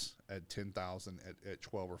 points at 10,000, at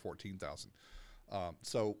 12 or 14,000.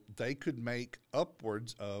 So they could make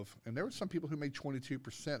upwards of, and there were some people who made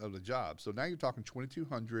 22% of the job. So now you're talking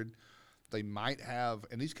 2,200. They might have,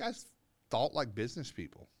 and these guys thought like business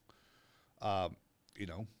people. You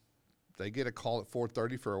know, they get a call at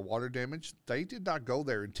 4:30 for a water damage. They did not go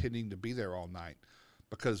there intending to be there all night,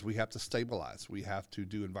 because we have to stabilize. We have to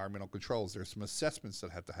do environmental controls. There's some assessments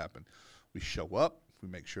that have to happen. We show up. We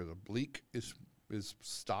make sure the leak is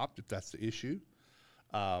stopped if that's the issue.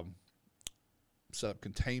 Set up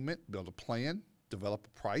containment, build a plan, develop a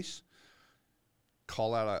price,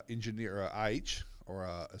 call out an engineer, IH, or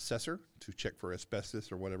an assessor to check for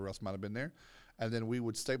asbestos or whatever else might have been there. And then we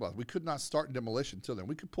would stabilize. We could not start demolition until then.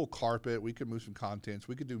 We could pull carpet. We could move some contents.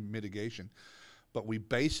 We could do mitigation. But we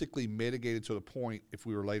basically mitigated to the point, if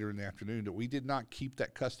we were later in the afternoon, that we did not keep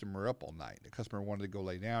that customer up all night. The customer wanted to go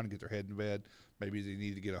lay down and get their head in bed. Maybe they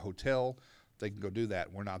needed to get a hotel. They can go do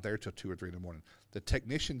that. We're not there till 2 or 3 in the morning. The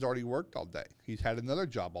technician's already worked all day. He's had another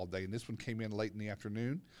job all day, and this one came in late in the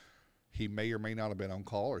afternoon. He may or may not have been on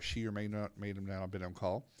call, or she or may not have been on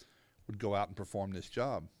call, would go out and perform this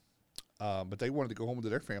job. But they wanted to go home to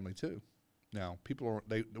their family too. Now,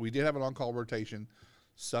 we did have an on-call rotation.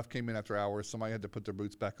 Stuff came in after hours. Somebody had to put their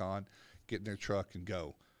boots back on, get in their truck, and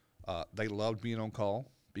go. They loved being on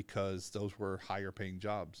call because those were higher paying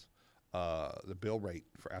jobs. The bill rate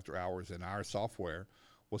for after hours in our software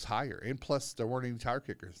was higher. And plus, there weren't any tire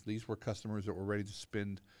kickers. These were customers that were ready to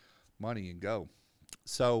spend money and go.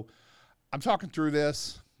 So I'm talking through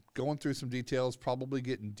this, going through some details, probably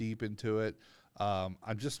getting deep into it.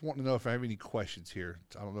 I just want to know if I have any questions here.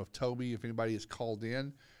 I don't know if Toby, if anybody has called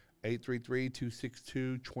in,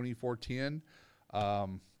 833-262-2410.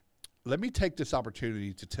 Let me take this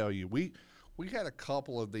opportunity to tell you, we had a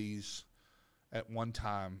couple of these at one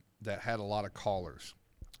time that had a lot of callers.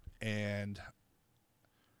 And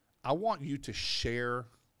I want you to share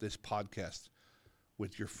this podcast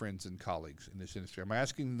with your friends and colleagues in this industry. I'm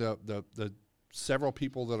asking the several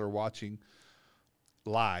people that are watching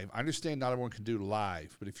live. I understand not everyone can do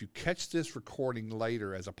live, but if you catch this recording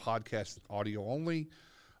later as a podcast audio only,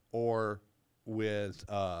 or with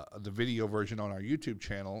the video version on our YouTube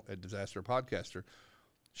channel at Disaster Podcaster,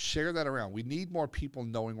 share that around. We need more people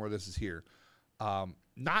knowing where this is here.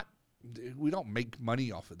 We don't make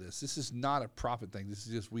money off of this. This is not a profit thing. This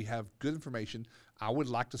is just, we have good information. I would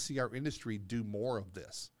like to see our industry do more of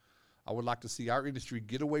this. I would like to see our industry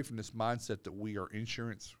get away from this mindset that we are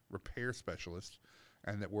insurance repair specialists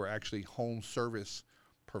and that we're actually home service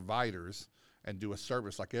providers and do a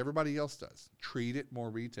service like everybody else does. Treat it more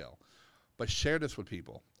retail. But share this with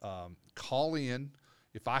people. Call in.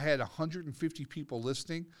 If I had 150 people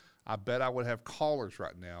listening, I bet I would have callers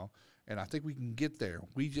right now. And I think we can get there.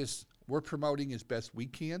 We're promoting as best we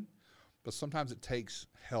can, but sometimes it takes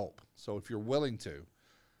help. So if you're willing to,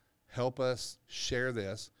 help us share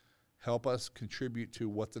this, help us contribute to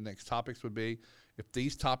what the next topics would be. If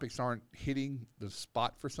these topics aren't hitting the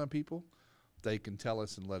spot for some people, they can tell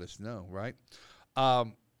us and let us know, right?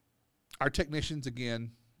 Our technicians,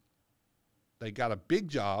 again, they got a big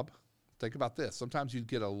job. Think about this. Sometimes you'd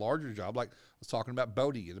get a larger job, like I was talking about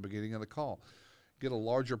Bodie at the beginning of the call. Get a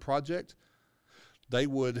larger project, they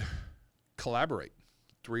would collaborate.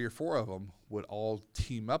 3 or 4 of them would all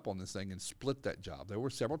team up on this thing and split that job. There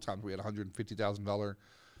were several times we had a $150,000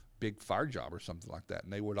 big fire job or something like that,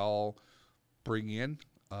 and they would all bring in,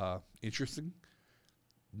 interesting.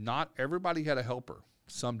 Not everybody had a helper.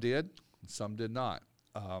 Some did, some did not.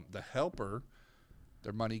 The helper,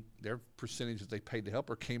 their percentage that they paid the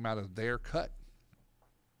helper came out of their cut.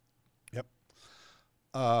 Yep.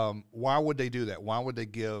 Why would they do that? Why would they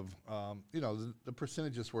give, the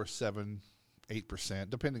percentages were 7-8%,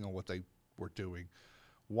 depending on what they were doing.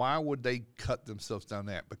 Why would they cut themselves down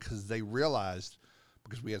that? Because they realized,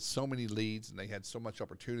 because we had so many leads and they had so much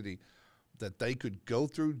opportunity, that they could go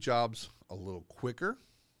through jobs a little quicker,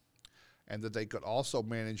 and that they could also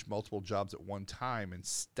manage multiple jobs at one time and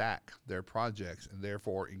stack their projects and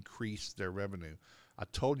therefore increase their revenue. I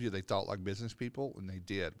told you they thought like business people, and they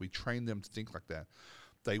did. We trained them to think like that.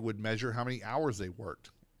 They would measure how many hours they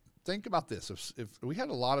worked. Think about this. If we had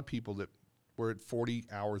a lot of people that were at 40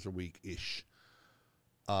 hours a week-ish,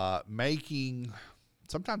 making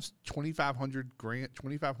sometimes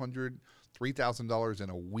 $2,500, $3,000 in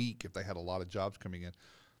a week if they had a lot of jobs coming in.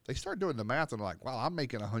 They start doing the math and they're like, wow, I'm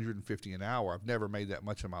making $150 an hour. I've never made that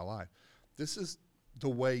much in my life. This is the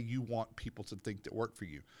way you want people to think that work for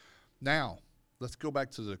you. Now, let's go back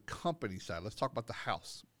to the company side. Let's talk about the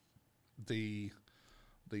house.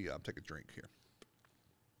 take a drink here.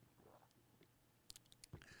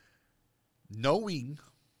 Knowing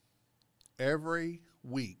every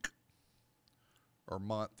week or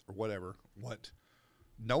month or whatever,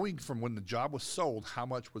 knowing from when the job was sold how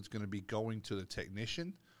much was going to be going to the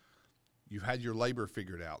technician, you had your labor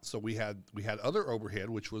figured out. So we had other overhead,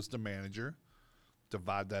 which was the manager.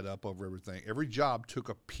 Divide that up over everything. Every job took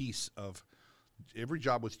a piece of. Every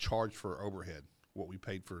job was charged for overhead. What we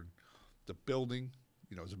paid for the building,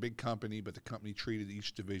 it was a big company, but the company treated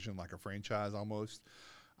each division like a franchise almost.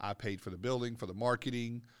 I paid for the building, for the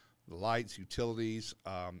marketing, the lights, utilities.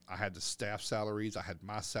 I had the staff salaries. I had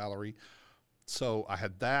my salary. So I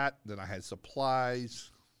had that. Then I had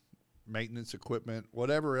supplies, maintenance equipment,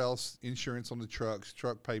 whatever else, insurance on the trucks,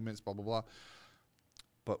 truck payments, blah, blah, blah.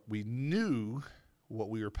 But we knew what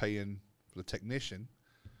we were paying for the technician,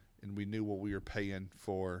 and we knew what we were paying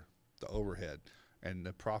for the overhead. And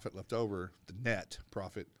the profit left over, the net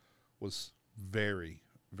profit, was very,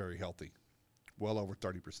 very healthy, well over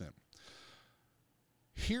 30%.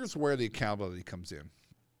 Here's where the accountability comes in.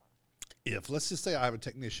 If, let's just say I have a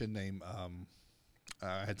technician named,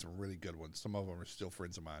 I had some really good ones. Some of them are still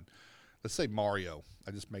friends of mine. Let's say Mario.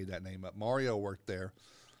 I just made that name up. Mario worked there.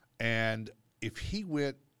 And if he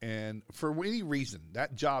went and for any reason,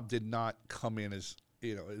 that job did not come in as,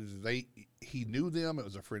 he knew them. It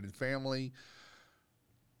was a friend and family.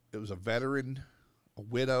 It was a veteran, a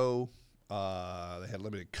widow. They had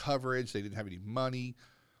limited coverage. They didn't have any money.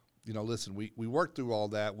 Listen, we worked through all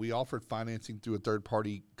that. We offered financing through a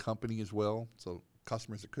third-party company as well. So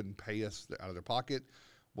customers that couldn't pay us out of their pocket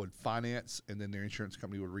would finance, and then their insurance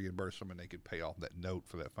company would reimburse them, and they could pay off that note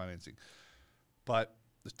for that financing. But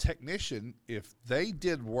the technician, if they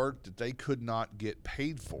did work that they could not get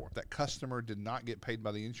paid for, if that customer did not get paid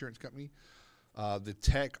by the insurance company, the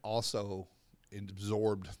tech also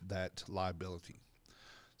absorbed that liability.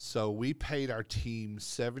 So we paid our team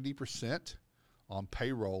 70% on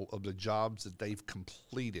payroll of the jobs that they've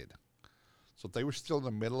completed. So if they were still in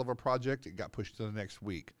the middle of a project, it got pushed to the next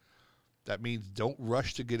week. That means don't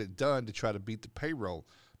rush to get it done to try to beat the payroll,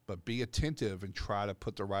 but be attentive and try to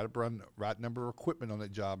put the right number of equipment on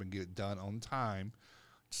that job and get it done on time.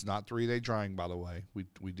 It's not 3-day drying, by the way.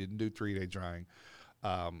 We didn't do 3-day drying.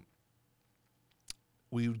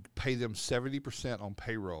 We would pay them 70% on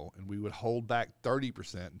payroll, and we would hold back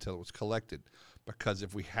 30% until it was collected. Because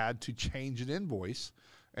if we had to change an invoice,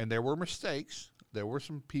 and there were mistakes, there were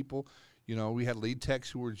some people, we had lead techs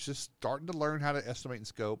who were just starting to learn how to estimate and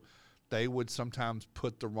scope. They would sometimes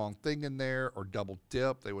put the wrong thing in there or double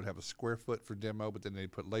dip. They would have a square foot for demo, but then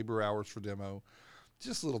they'd put labor hours for demo.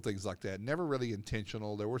 Just little things like that. Never really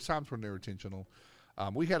intentional. There were times when they were intentional.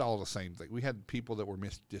 We had all the same thing. We had people that were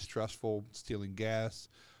distrustful, stealing gas.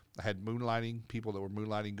 I had moonlighting, people that were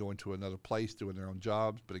moonlighting going to another place, doing their own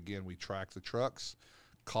jobs. But again, we tracked the trucks,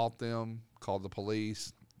 caught them, called the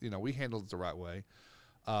police. We handled it the right way.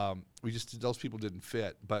 Those people didn't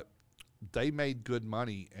fit. But they made good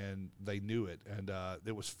money, and they knew it, and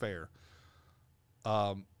it was fair.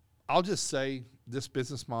 I'll just say this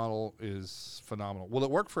business model is phenomenal. Will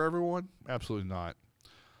it work for everyone? Absolutely not.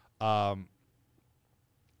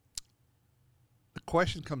 The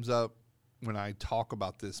question comes up when I talk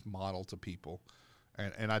about this model to people,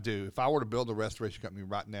 and I do. If I were to build a restoration company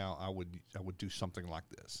right now, I would do something like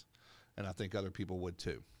this, and I think other people would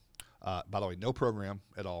too. By the way, no program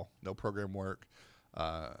at all, no program work.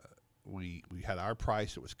 We had our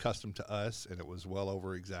price. It was custom to us, and it was well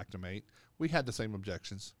over Xactimate. We had the same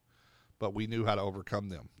objections, but we knew how to overcome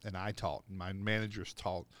them, and I taught, and my managers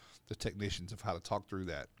taught the technicians of how to talk through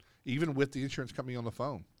that, even with the insurance company on the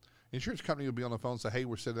phone. Insurance company would be on the phone and say, hey,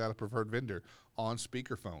 we're sending out a preferred vendor on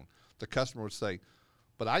speakerphone. The customer would say,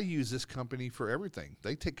 but I use this company for everything.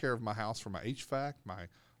 They take care of my house for my HVAC, my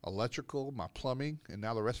electrical, my plumbing, and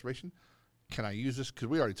now the restoration. Can I use this? Because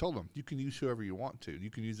we already told them, you can use whoever you want to. You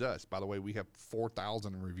can use us. By the way, we have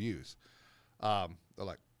 4,000 reviews. They're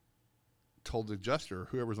like, told the adjuster,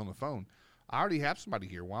 whoever's on the phone, I already have somebody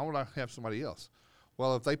here. Why would I have somebody else?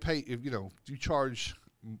 Well, if they pay,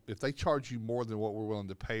 if they charge you more than what we're willing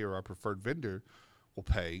to pay or our preferred vendor will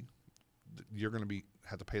pay, you're going to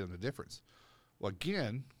have to pay them the difference. Well,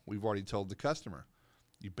 again, we've already told the customer,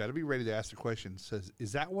 you better be ready to ask the question. Says,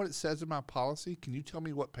 is that what it says in my policy? Can you tell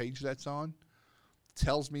me what page that's on?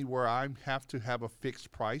 Tells me where I have to have a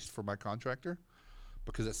fixed price for my contractor?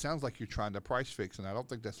 Because it sounds like you're trying to price fix, and I don't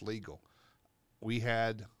think that's legal. We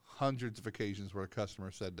had hundreds of occasions where a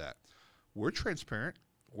customer said that. We're transparent.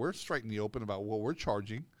 We're straight in the open about what we're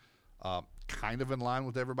charging, kind of in line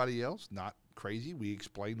with everybody else, not crazy. We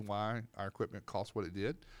explained why our equipment cost what it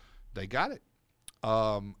did. They got it.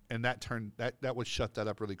 And that would shut that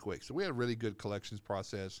up really quick. So we had a really good collections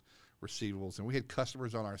process, receivables, and we had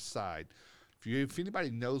customers on our side. If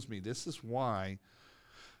anybody knows me, this is why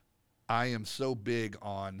I am so big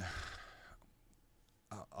on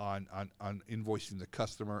invoicing the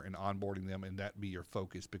customer and onboarding them, and that be your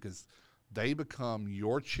focus, because they become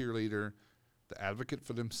your cheerleader, the advocate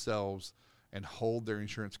for themselves, and hold their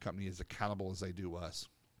insurance company as accountable as they do us.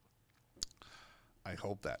 I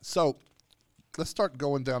hope that. So let's start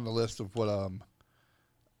going down the list of what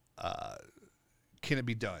can it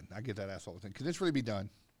be done? I get that asked all the time. Can this really be done?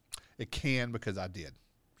 It can, because I did.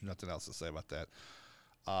 There's nothing else to say about that.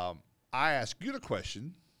 I ask you the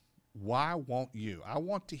question, why won't you? I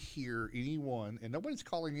want to hear anyone, and nobody's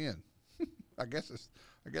calling in. I guess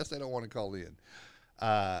they don't want to call in.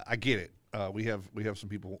 I get it. We have some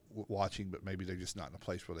people watching, but maybe they're just not in a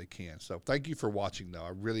place where they can. So thank you for watching, though.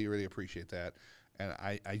 I really, really appreciate that. And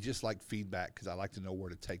I just like feedback, because I like to know where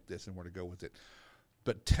to take this and where to go with it.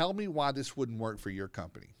 But tell me why this wouldn't work for your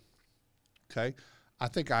company. Okay? I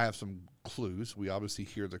think I have some clues. We obviously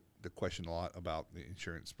hear the question a lot about the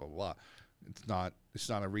insurance, blah, blah, blah. It's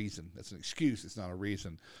not a reason. That's an excuse. It's not a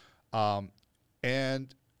reason.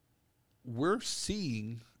 And we're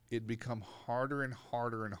seeing it become harder and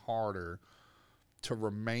harder and harder to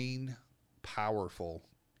remain powerful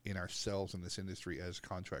in ourselves in this industry as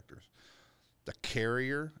contractors. The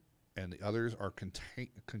carrier and the others are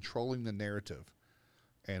controlling the narrative,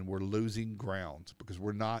 and we're losing ground because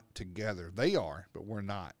we're not together. They are, but we're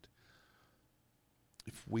not.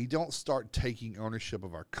 If we don't start taking ownership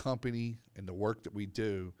of our company and the work that we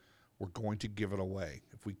do, we're going to give it away.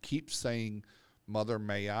 If we keep saying, "Mother,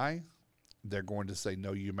 may I?" they're going to say,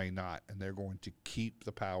 "No, you may not." And they're going to keep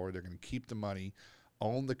the power. They're going to keep the money,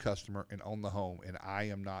 own the customer, and own the home. And I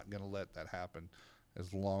am not going to let that happen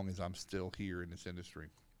as long as I'm still here in this industry.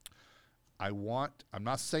 I'm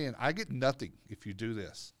not saying I get nothing if you do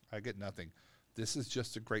this. I get nothing. This is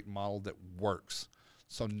just a great model that works.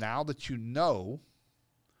 So now that you know,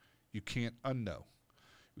 you can't unknow.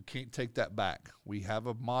 We can't take that back. We have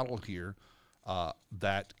a model here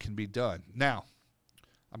that can be done. Now,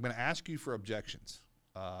 I'm going to ask you for objections.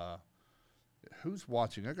 Who's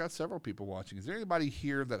watching? I got several people watching. Is there anybody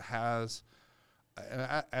here that has,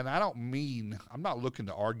 and I don't mean, I'm not looking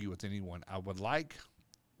to argue with anyone. I would like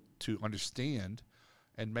to understand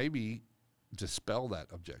and maybe dispel that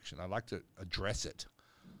objection. I'd like to address it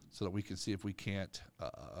so that we can see if we can't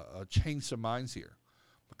change some minds here,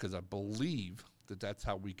 because I believe that that's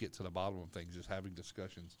how we get to the bottom of things, is having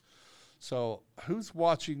discussions. So who's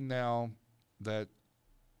watching now that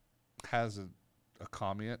has a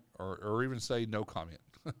comment, or even say no comment?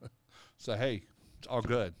 Say, hey, it's all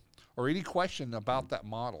good. Or any question about that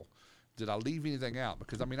model. Did I leave anything out?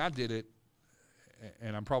 Because, I mean, I did it,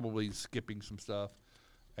 and I'm probably skipping some stuff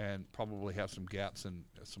and probably have some gaps and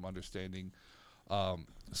some understanding.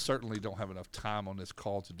 Certainly don't have enough time on this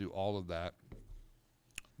call to do all of that,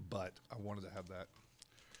 but I wanted to have that.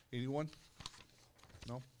 Anyone?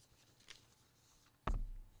 No?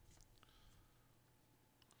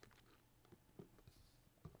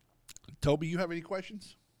 Toby, you have any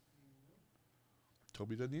questions?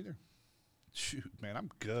 Toby doesn't either. Shoot, man,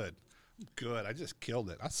 I'm good. I just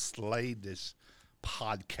killed it. I slayed this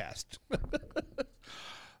podcast.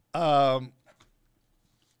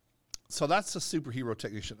 So that's a superhero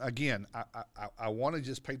technician. Again, I want to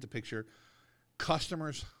just paint the picture.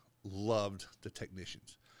 Customers loved the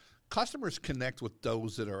technicians. Customers connect with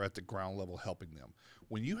those that are at the ground level helping them.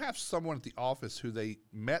 When you have someone at the office who they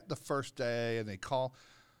met the first day and they call,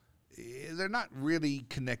 they're not really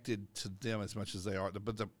connected to them as much as they are.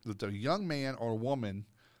 But the young man or woman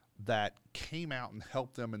that came out and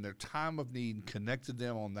helped them in their time of need and connected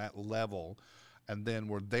them on that level, and then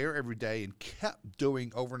were there every day and kept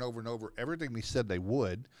doing over and over and over everything they said they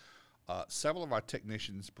would. Several of our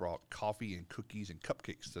technicians brought coffee and cookies and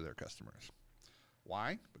cupcakes to their customers.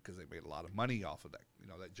 Why? Because they made a lot of money off of that,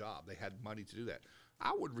 that job. They had money to do that.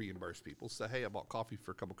 I would reimburse people. Say, hey, I bought coffee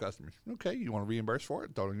for a couple customers. Okay, you want to reimburse for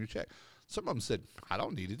it? Throw it on your check. Some of them said, I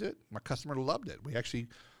don't need it. My customer loved it.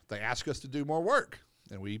 They asked us to do more work,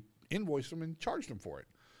 and we invoiced them and charged them for it.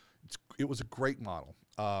 It was a great model.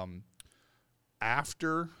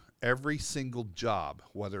 After every single job,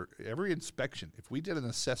 every inspection, if we did an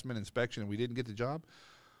assessment inspection and we didn't get the job,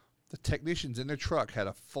 the technicians in their truck had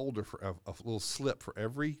a folder for a little slip for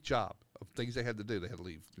every job of things they had to do. They had to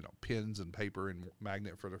leave, pens and paper and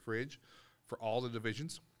magnet for the fridge for all the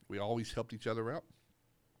divisions. We always helped each other out.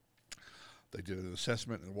 They did an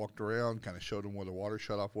assessment and walked around, kind of showed them where the water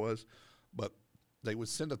shutoff was, but they would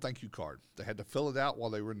send a thank you card. They had to fill it out while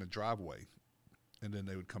they were in the driveway. and then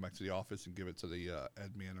they would come back to the office and give it to the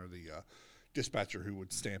admin or the dispatcher who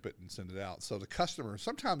would stamp it and send it out. So the customer,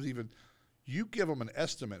 sometimes even you give them an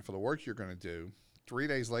estimate for the work you're going to do. 3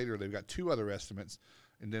 days later, they've got 2 other estimates,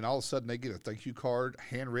 and then all of a sudden they get a thank you card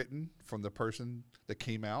handwritten from the person that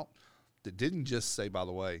came out that didn't just say, by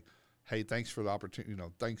the way, hey, thanks for the opportunity,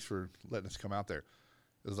 thanks for letting us come out there.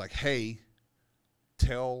 It was like, hey,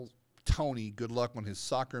 tell Tony good luck on his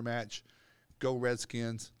soccer match. Go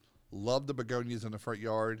Redskins. Love the begonias in the front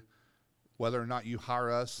yard. Whether or not you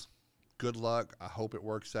hire us, good luck. I hope it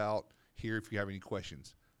works out. Here if you have any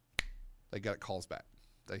questions. They got calls back.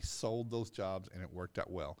 They sold those jobs, and it worked out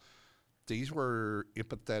well. These were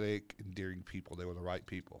empathetic, endearing people. They were the right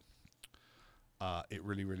people. It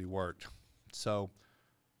really, really worked. So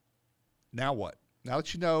now what? Now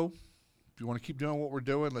that you know, if you want to keep doing what we're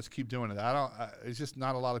doing, let's keep doing it. It's just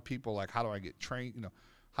not a lot of people like, how do I get trained?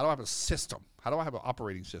 How do I have a system? How do I have an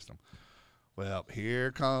operating system? Well,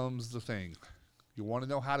 here comes the thing. You want to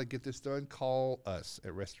know how to get this done? Call us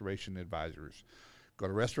at Restoration Advisors. Go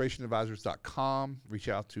to restorationadvisors.com. Reach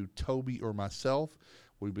out to Toby or myself.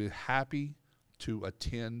 We'd be happy to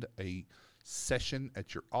attend a session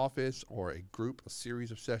at your office or a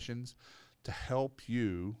series of sessions to help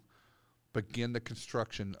you begin the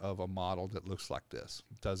construction of a model that looks like this.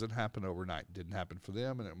 It doesn't happen overnight. It didn't happen for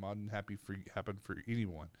them, and it wouldn't happen for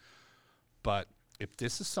anyone. But if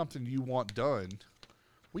this is something you want done,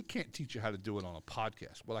 we can't teach you how to do it on a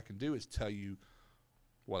podcast. What I can do is tell you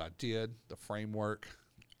what I did, the framework.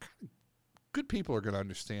 Good people are going to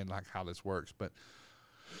understand like how this works, but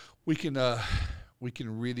we can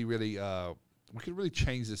really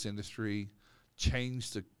change this industry,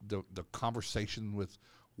 change the conversation with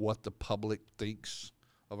what the public thinks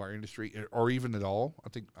of our industry, or even at all.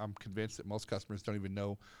 I'm convinced that most customers don't even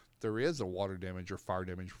know there is a water damage or fire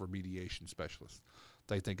damage remediation specialist.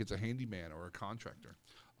 They think it's a handyman or a contractor.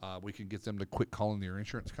 We can get them to quit calling their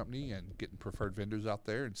insurance company and getting preferred vendors out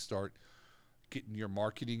there and start getting your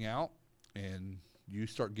marketing out, and you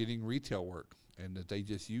start getting retail work, and that they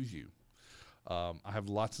just use you. I have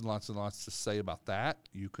lots and lots and lots to say about that.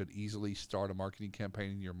 You could easily start a marketing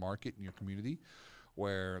campaign in your market, in your community,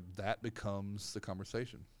 where that becomes the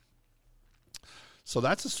conversation. So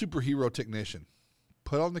that's a superhero technician.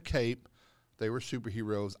 Put on the cape. They were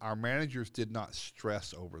superheroes. Our managers did not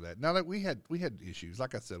stress over that. Now that we had issues,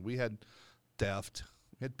 like I said, we had theft.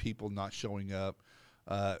 We had people not showing up.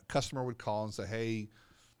 Customer would call and say, hey,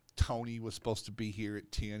 Tony was supposed to be here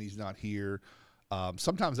at 10. He's not here.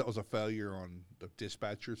 Sometimes that was a failure on the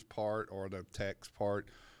dispatcher's part or the tech's part.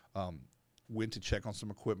 Went to check on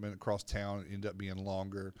some equipment across town. It ended up being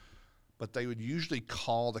longer. But they would usually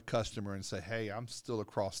call the customer and say, hey, I'm still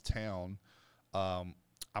across town.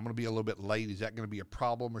 I'm going to be a little bit late. Is that going to be a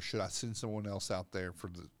problem, or should I send someone else out there for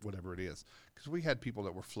whatever it is? Because we had people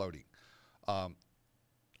that were floating.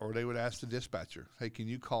 Or they would ask the dispatcher, hey, can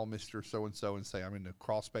you call Mr. So-and-so and say, I'm in the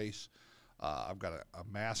crawl space. I've got a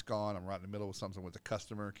mask on. I'm right in the middle of something with the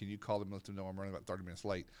customer. Can you call them and let them know I'm running about 30 minutes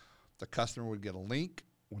late? The customer would get a link.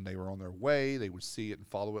 When they were on their way, they would see it and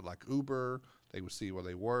follow it like Uber. They would see where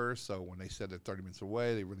they were. So when they said they're 30 minutes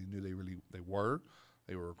away, they really knew they were.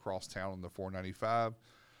 They were across town on the 495.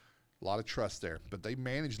 A lot of trust there. But they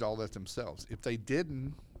managed all that themselves. If they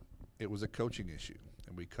didn't, it was a coaching issue,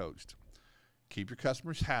 and we coached. Keep your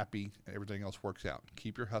customers happy, and everything else works out.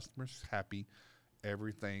 Keep your customers happy,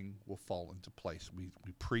 everything will fall into place. We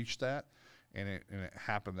preach that, and it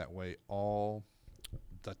happened that way all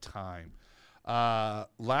the time.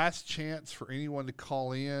 Last chance for anyone to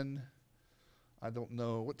call in. I don't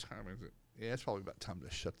know. What time is it? Yeah, it's probably about time to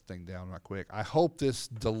shut the thing down right quick. I hope this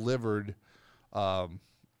delivered. I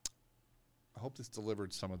hope this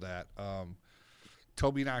delivered some of that.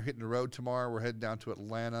 Toby and I are hitting the road tomorrow. We're heading down to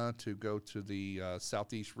Atlanta to go to the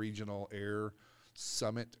Southeast Regional Air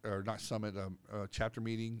Summit, or not Summit, chapter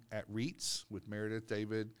meeting at REITs with Meredith,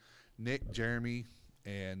 David, Nick, Jeremy,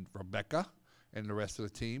 and Rebecca, and the rest of the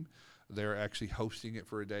team. They're actually hosting it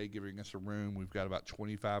for a day, giving us a room. We've got about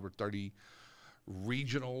 25 or 30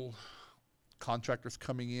 regional contractors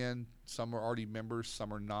coming in. Some are already members,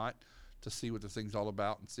 some are not, to see what the thing's all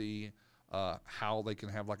about and see how they can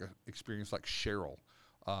have like an experience like Cheryl,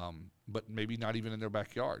 but maybe not even in their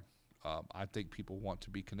backyard. I think people want to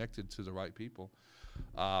be connected to the right people.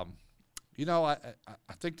 I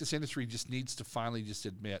think this industry just needs to finally just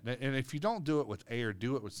admit, and if you don't do it with AIR,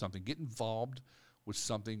 do it with something. Get involved with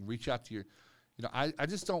something. Reach out to your, I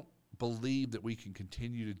just don't believe that we can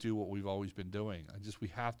continue to do what we've always been doing. We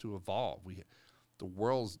have to evolve. The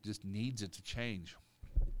world just needs it to change.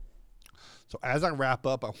 So as I wrap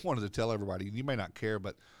up, I wanted to tell everybody, you may not care,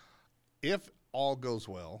 but if all goes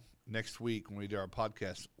well next week when we do our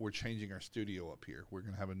podcast, we're changing our studio up here. We're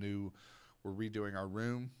going to have we're redoing our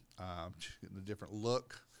room, getting a different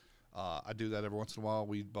look. I do that every once in a while.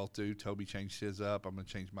 We both do. Toby changed his up. I'm going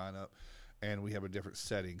to change mine up. And we have a different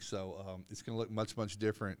setting. So it's going to look much, much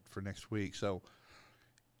different for next week. So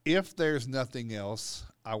if there's nothing else,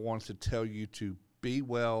 I want to tell you to be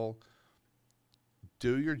well,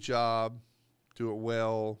 do your job, do it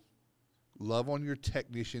well, love on your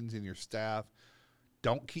technicians and your staff.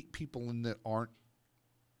 Don't keep people in that aren't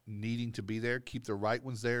needing to be there. Keep the right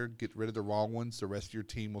ones there. Get rid of the wrong ones. The rest of your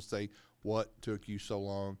team will say, what took you so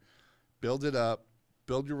long? Build it up,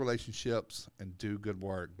 build your relationships, and do good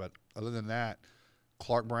work. But other than that,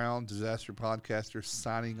 Clark Brown, Disaster Podcaster,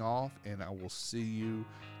 signing off, and I will see you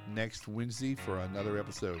next Wednesday for another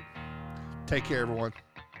episode. Take care, everyone.